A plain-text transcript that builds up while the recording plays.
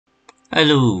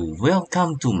Hello,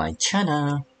 welcome to my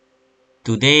channel.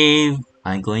 Today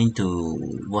I'm going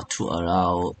to walk through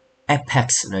around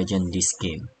Apex Legend this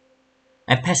game.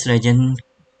 Apex Legend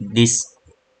this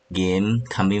game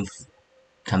coming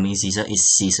season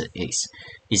is season 8.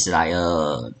 It's like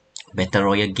a battle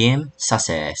royale game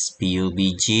such as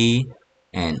PUBG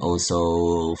and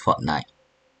also Fortnite.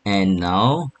 And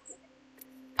now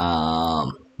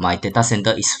my data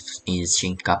center is in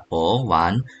Singapore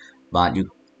one, but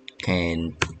you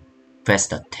can press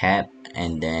the tab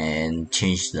and then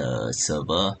change the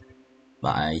server,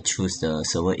 but I choose the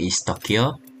server is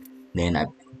Tokyo. Then I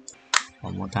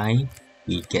one more time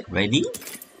we get ready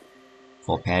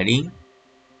for pairing.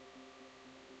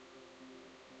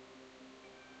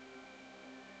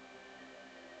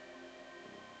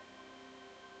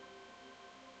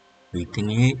 Waiting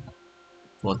it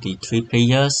 43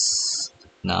 players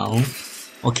now.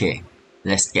 Okay,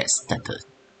 let's get started.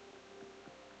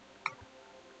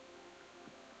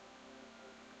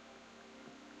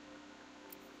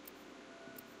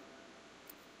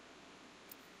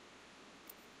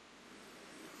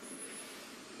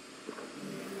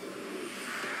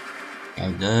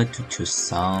 Either to choose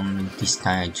some, this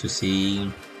time I'm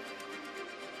choosing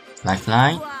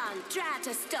Lifeline,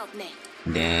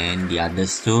 then the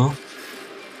others two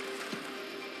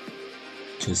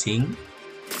choosing.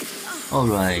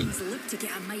 Alright,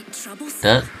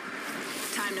 third.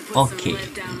 Okay,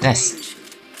 let's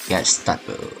get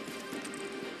started.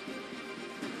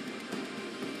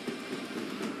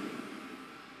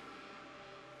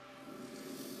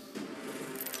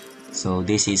 So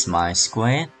this is my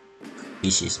square,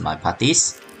 this is my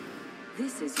parties,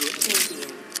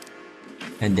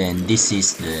 and then this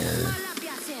is the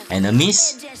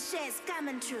enemies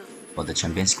for the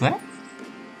champion square.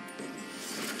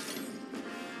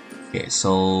 Okay,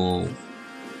 so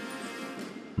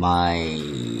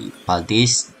my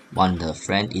parties, one the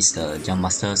friend is the jump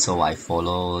master, so I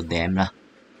follow them lah.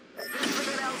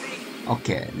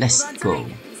 Okay, let's go.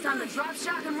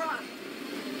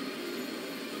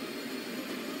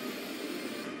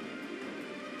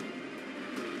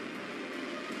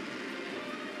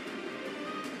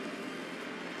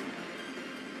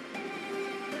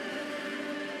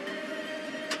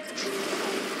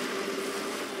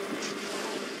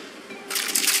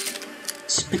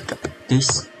 Pick up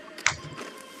this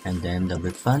and then the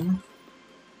weapon.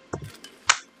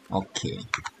 Okay,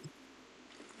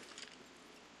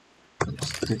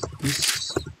 let's take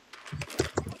this.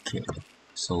 Okay,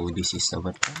 so this is the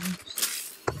weapon.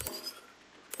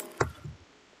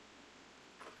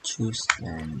 Choose,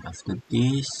 and after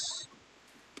this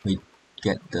we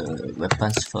get the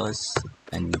weapons first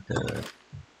and the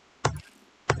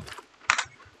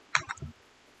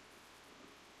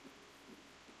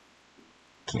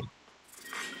okay.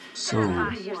 So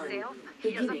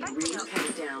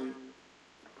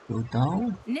go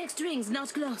down. Next ring's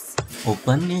not close.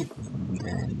 Open it,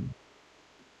 then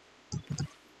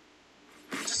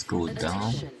just go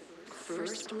down.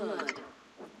 First blood.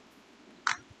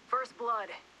 First blood.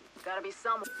 Gotta be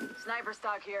some sniper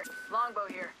stock here. Longbow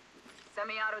here.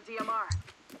 Semi-auto DMR.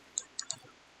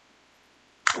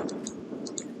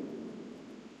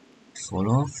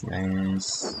 Follow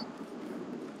friends.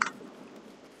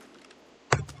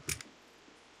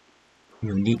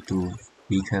 You need to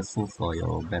be careful for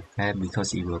your backpack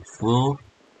because it will full.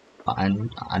 But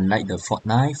unlike the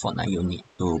Fortnite you need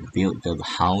to build the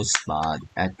house, but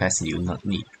at best you not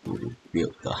need to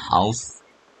build the house.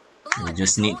 You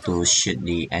just need to shoot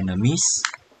the enemies.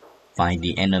 Find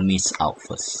the enemies out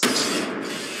first.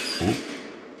 Oh,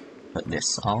 but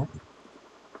that's all.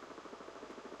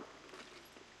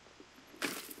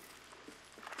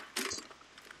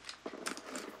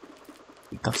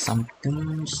 We got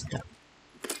something stuck.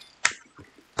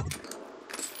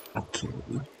 Okay.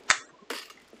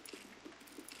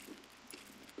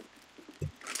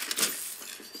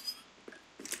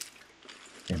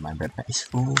 And my backpack is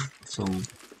full, so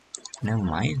never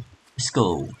mind. Let's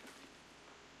go.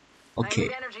 Okay.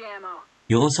 Energy ammo.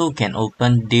 You also can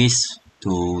open this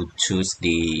to choose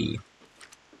the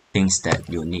things that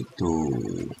you need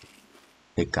to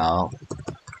pick out.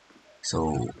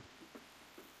 So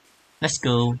let's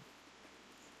go.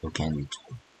 You can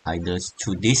either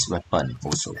choose this weapon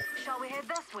also. Shall we head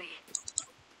this way?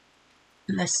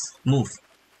 Let's move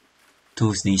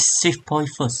to the safe point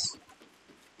first.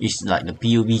 It's like the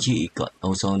PUBG, it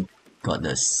also got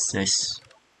the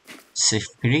safe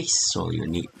place, so you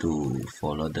need to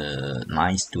follow the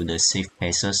lines to the safe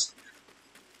places,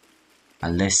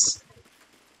 unless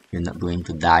you're not going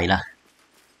to die lah.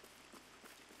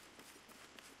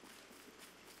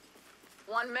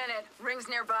 1 minute. Rings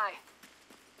nearby.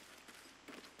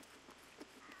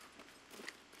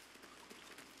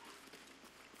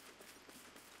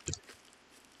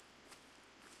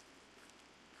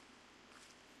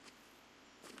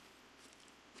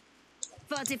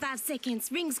 45 seconds.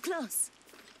 Rings close.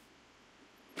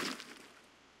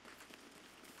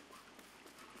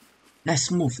 Let's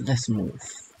move, let's move.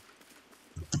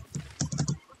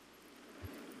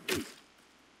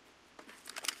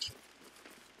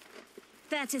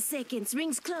 Seconds.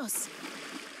 Rings close.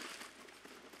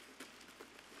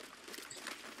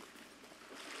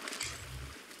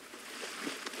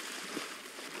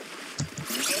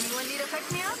 Anyone need a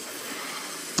pick-me-up?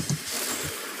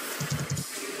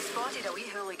 Spotted a wee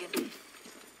hooligan.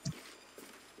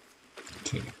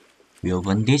 Okay, we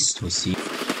open this to see. Taking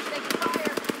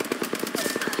fire.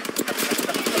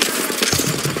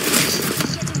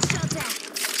 Getting shot at.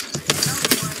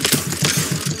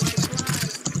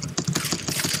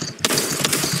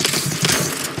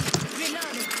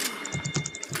 Reloading.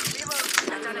 Reload.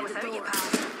 I've done it without you, pal.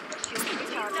 Shield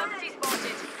recharge. Somebody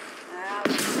spotted.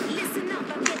 Listen up,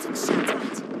 I'm getting shot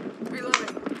at.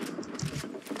 Reloading.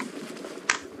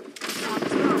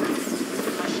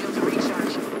 My shields are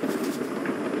recharged.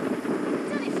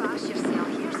 Don't fast yourself.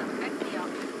 Here's a pick-me-up.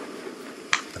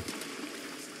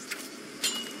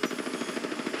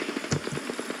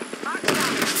 Mark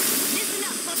down. Listen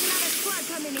up, got another squad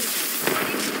coming in.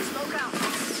 Smoke out.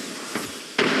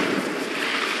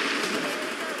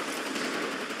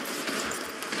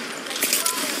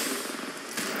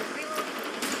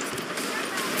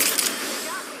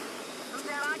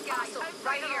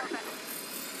 Right here.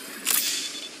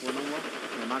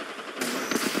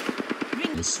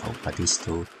 Let's hope for this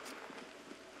to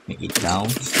make it down.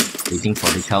 Waiting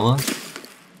for the cover.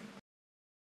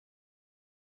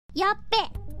 やっべ